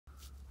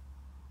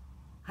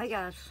Hi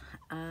guys,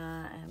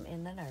 I am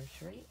in the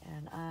nursery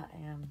and I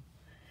am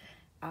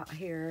out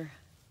here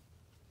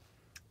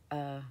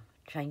uh,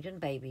 changing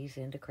babies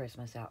into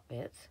Christmas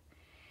outfits.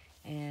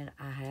 And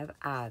I have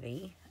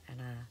Ivy,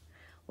 and I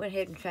went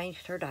ahead and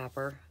changed her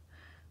diaper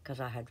because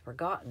I had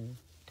forgotten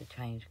to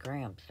change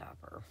Graham's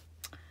diaper.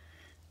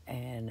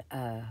 And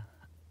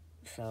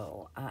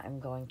so I am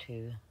going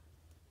to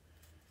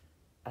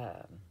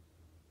um,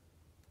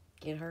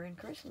 get her in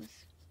Christmas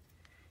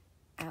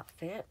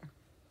outfit.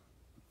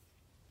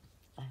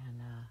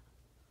 And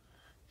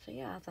so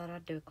yeah, I thought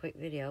I'd do a quick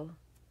video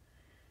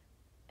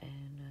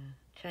and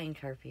change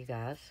her for you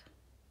guys.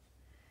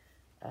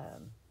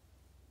 Um,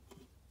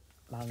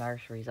 my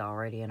nursery's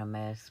already in a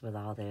mess with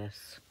all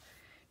this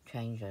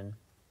changing.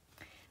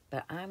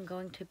 But I'm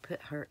going to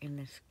put her in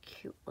this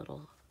cute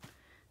little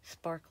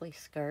sparkly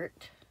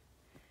skirt.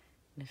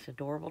 This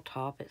adorable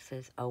top. It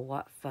says, "Oh,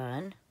 what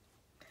fun."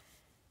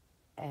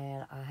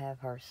 And I have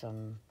her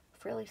some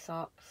frilly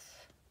socks,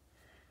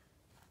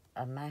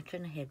 a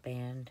matching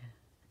headband,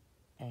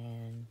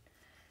 and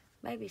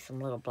maybe some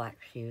little black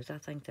shoes. I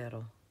think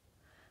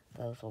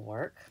those will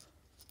work.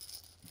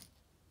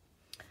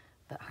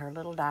 But her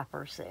little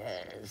diaper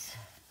says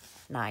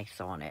nice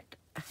on it.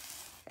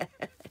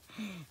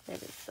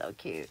 It is so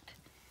cute.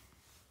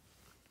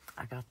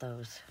 I got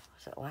those,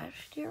 was it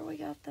last year we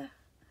got the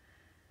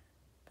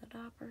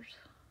diapers?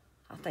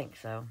 I think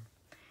so.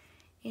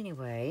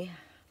 Anyway,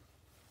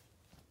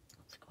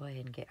 let's go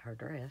ahead and get her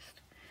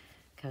dressed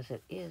because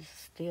it is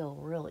still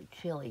really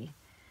chilly.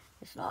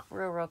 It's not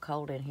real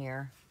cold in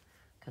here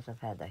because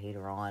I've had the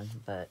heater on,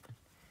 but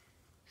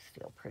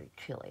still pretty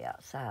chilly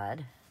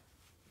outside.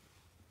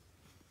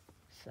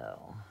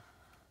 So,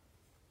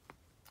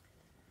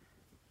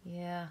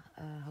 yeah,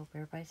 I hope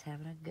everybody's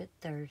having a good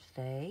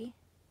Thursday.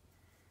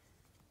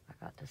 I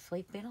got to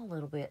sleep in a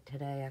little bit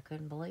today. I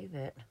couldn't believe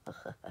it.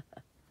 But,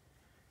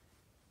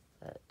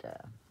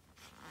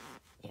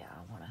 yeah,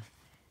 I want to...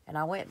 And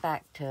I went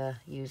back to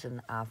using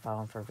the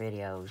iPhone for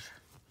videos.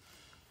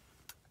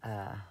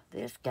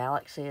 This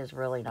Galaxy is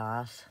really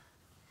nice,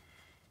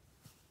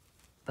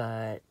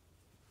 but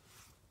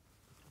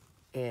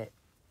I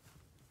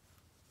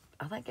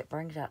think it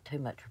brings out too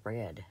much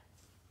red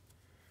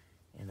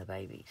in the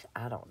babies.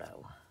 I don't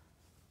know.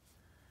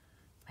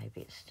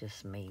 Maybe it's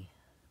just me,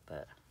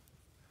 but...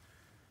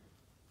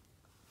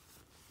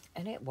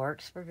 And it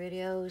works for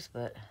videos,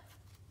 but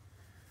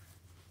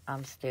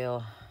I'm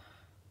still...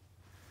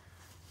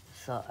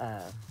 So,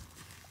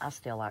 I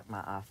still like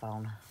my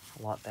iPhone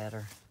a lot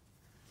better.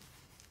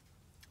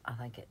 I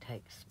think it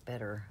takes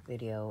better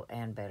video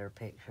and better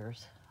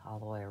pictures all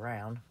the way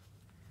around.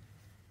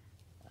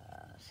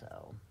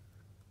 So,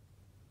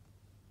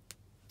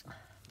 but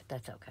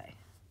that's okay.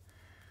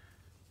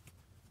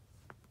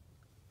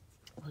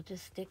 We'll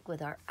just stick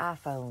with our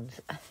iPhones.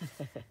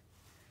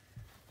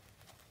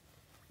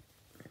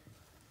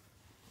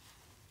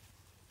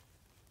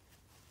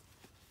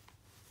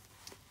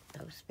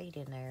 Those feet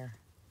in there.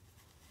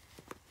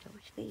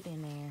 Those feet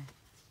in there.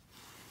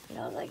 You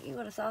know, like you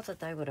would have thought that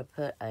they would have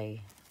put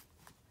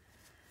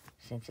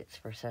since it's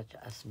for such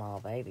a small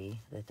baby,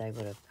 that they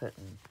would have put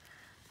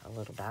a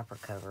little diaper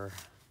cover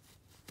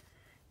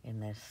in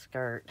this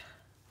skirt.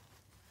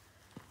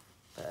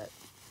 But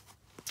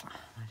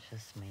that's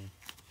just me.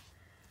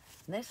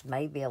 And this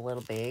may be a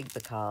little big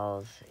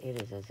because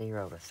it is a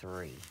 0 to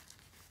 3.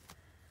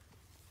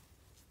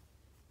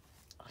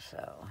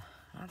 So,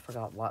 I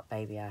forgot what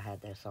baby I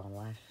had this on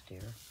last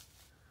year.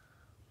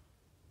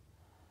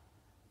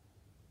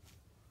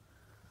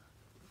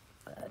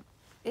 But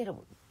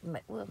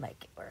we'll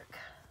make it work.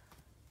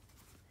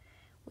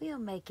 We'll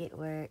make it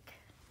work.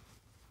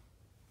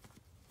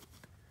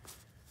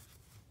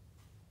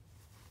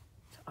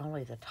 It's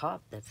only the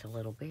top that's a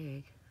little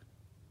big.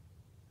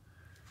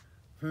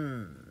 I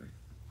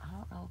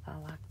don't know if I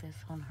like this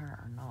on her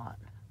or not.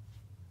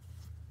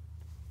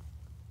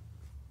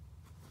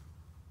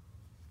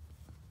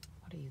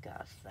 What do you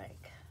guys think?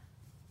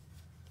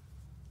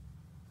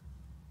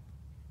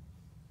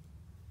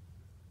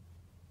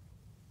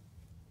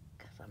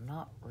 Because I'm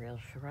not real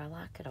sure I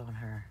like it on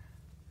her.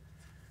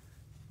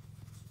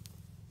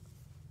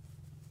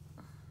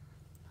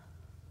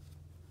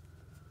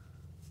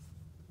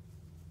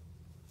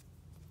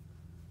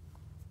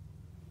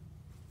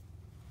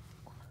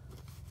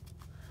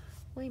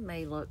 We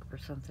may look for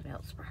something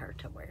else for her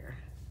to wear.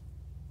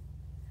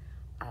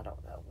 I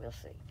don't know. We'll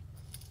see.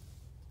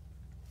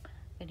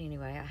 But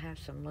anyway, I have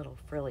some little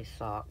frilly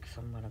socks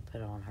I'm going to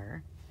put on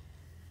her.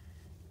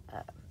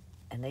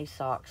 And these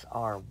socks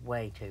are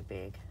way too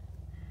big.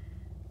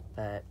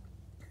 But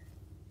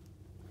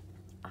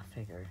I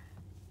figured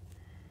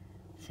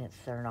since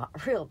they're not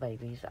real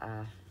babies,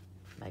 I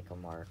make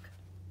them work.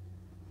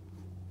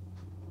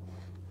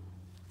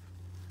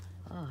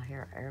 Oh, I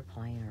hear an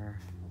airplane or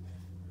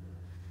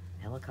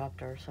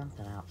helicopter or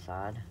something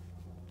outside.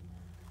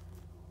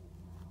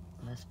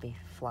 Must be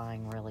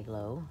flying really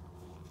low.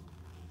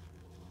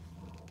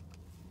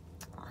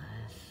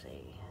 Let's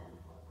see.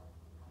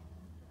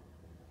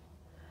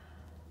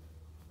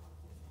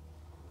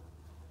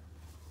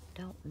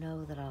 don't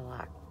know that I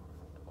like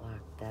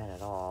that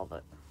at all,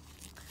 but,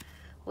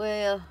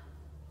 well,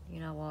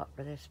 you know what,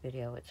 for this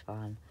video, it's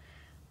fine.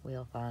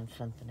 We'll find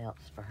something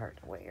else for her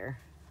to wear.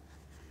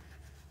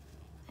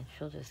 And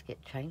she'll just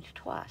get changed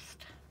twice.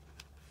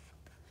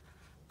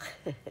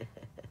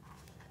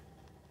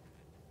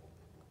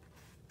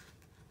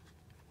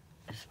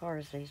 As far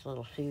as these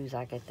little shoes,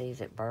 I get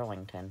these at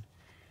Burlington.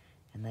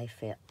 And they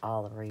fit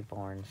all the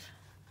reborns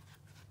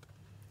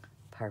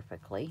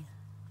perfectly.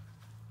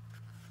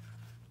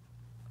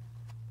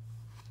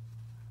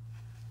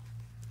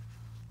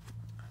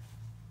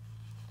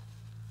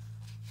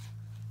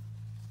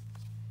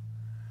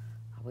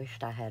 I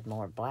wished I had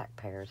more black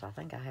pairs. I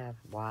think I have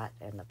white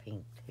and the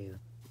pink too.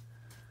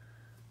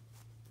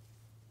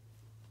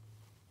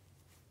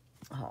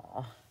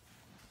 Oh,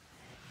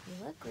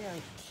 you look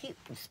really cute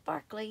and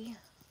sparkly.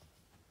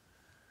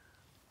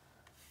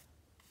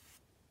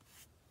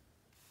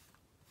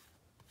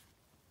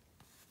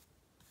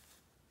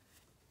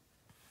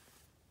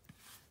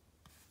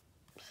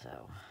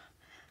 So,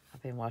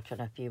 I've been watching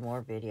a few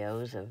more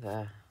videos of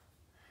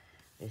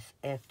this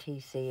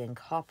FTC and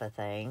COPPA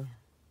thing.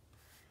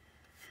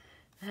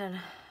 And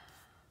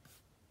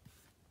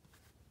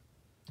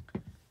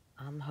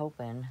I'm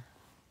hoping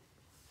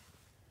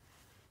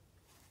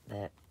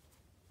that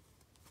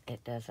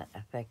it doesn't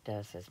affect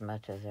us as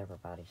much as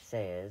everybody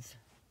says,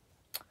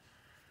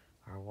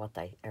 or what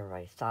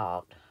everybody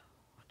thought.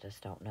 I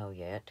just don't know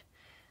yet.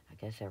 I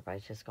guess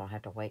everybody's just going to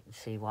have to wait and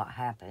see what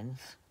happens.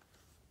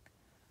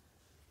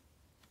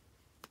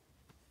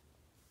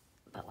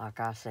 But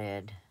like I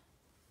said,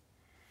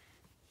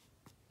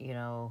 you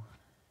know,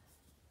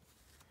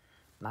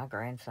 my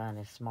grandson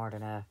is smart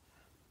enough.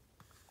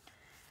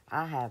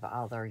 I have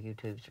all their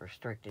YouTubes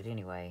restricted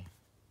anyway.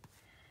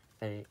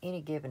 But at any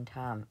given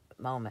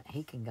moment,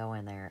 he can go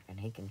in there and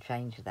he can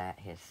change that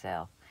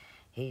himself.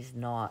 He's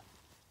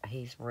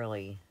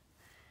really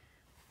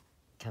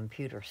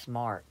computer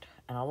smart.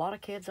 And a lot of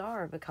kids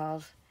are,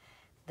 because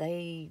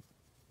they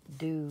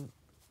do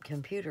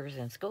computers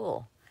in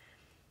school.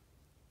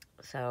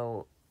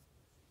 So,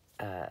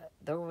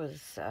 there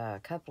was a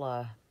couple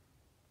of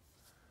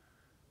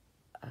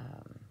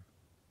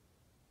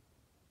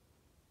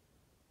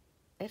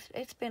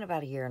it's been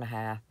about a year and a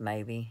half,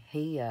 maybe.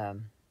 He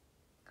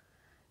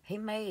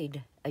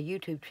made a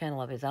YouTube channel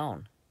of his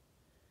own.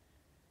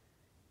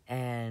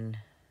 And,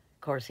 of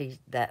course,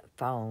 that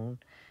phone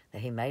that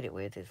he made it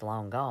with is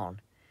long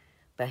gone.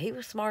 But he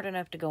was smart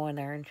enough to go in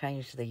there and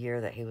change the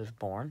year that he was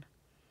born.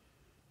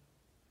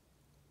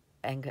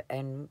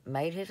 And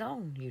made his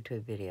own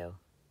YouTube video.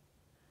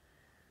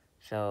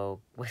 So,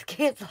 with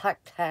kids like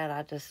that,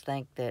 I just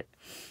think that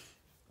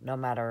no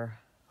matter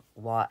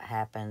what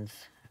happens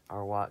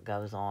or what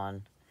goes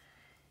on,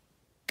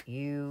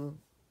 of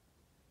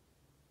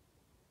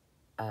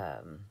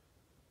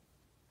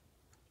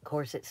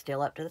course, it's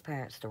still up to the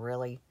parents to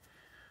really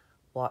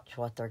watch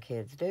what their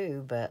kids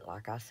do, but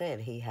like I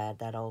said, he had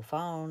that old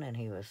phone, and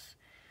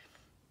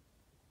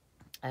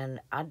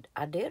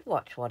I did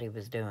watch what he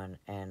was doing,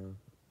 and,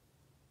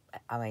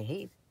 I mean,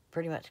 he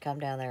pretty much come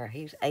down there,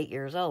 he's 8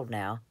 years old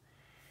now,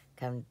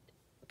 comes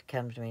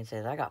to me and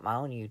says, I got my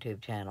own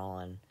YouTube channel,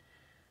 and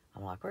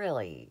I'm like,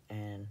 really?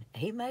 And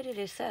he made it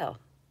himself.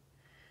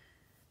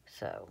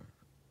 So,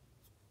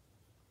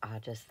 I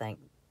just think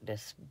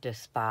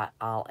despite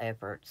all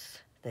efforts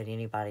that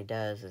anybody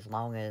does, as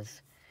long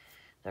as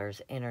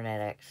there's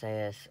internet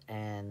access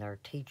and they're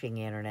teaching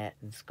internet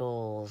in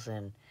schools,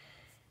 and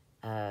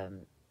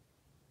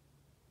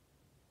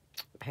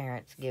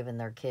parents giving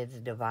their kids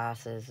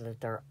devices, that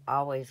there's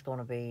always going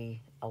to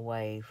be a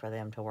way for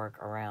them to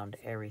work around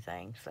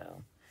everything.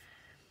 So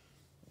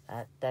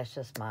that's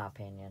just my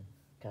opinion,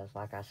 because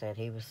like I said,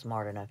 he was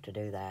smart enough to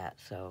do that.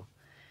 So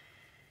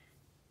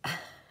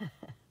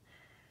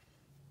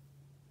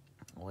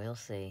we'll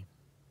see.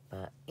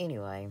 But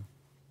anyway,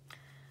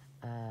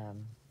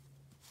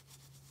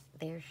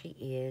 there she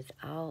is,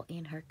 all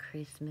in her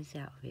Christmas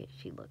outfit.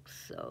 She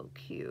looks so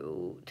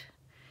cute.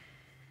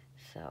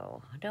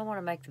 So, I don't want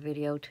to make the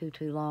video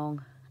too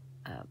long,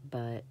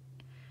 but,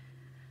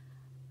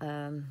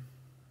 so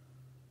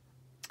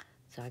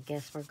I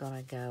guess we're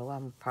going to go.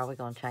 I'm probably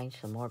going to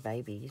change some more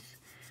babies,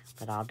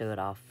 but I'll do it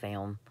off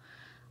film.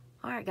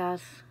 Alright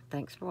guys,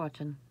 thanks for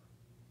watching.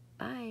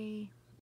 Bye.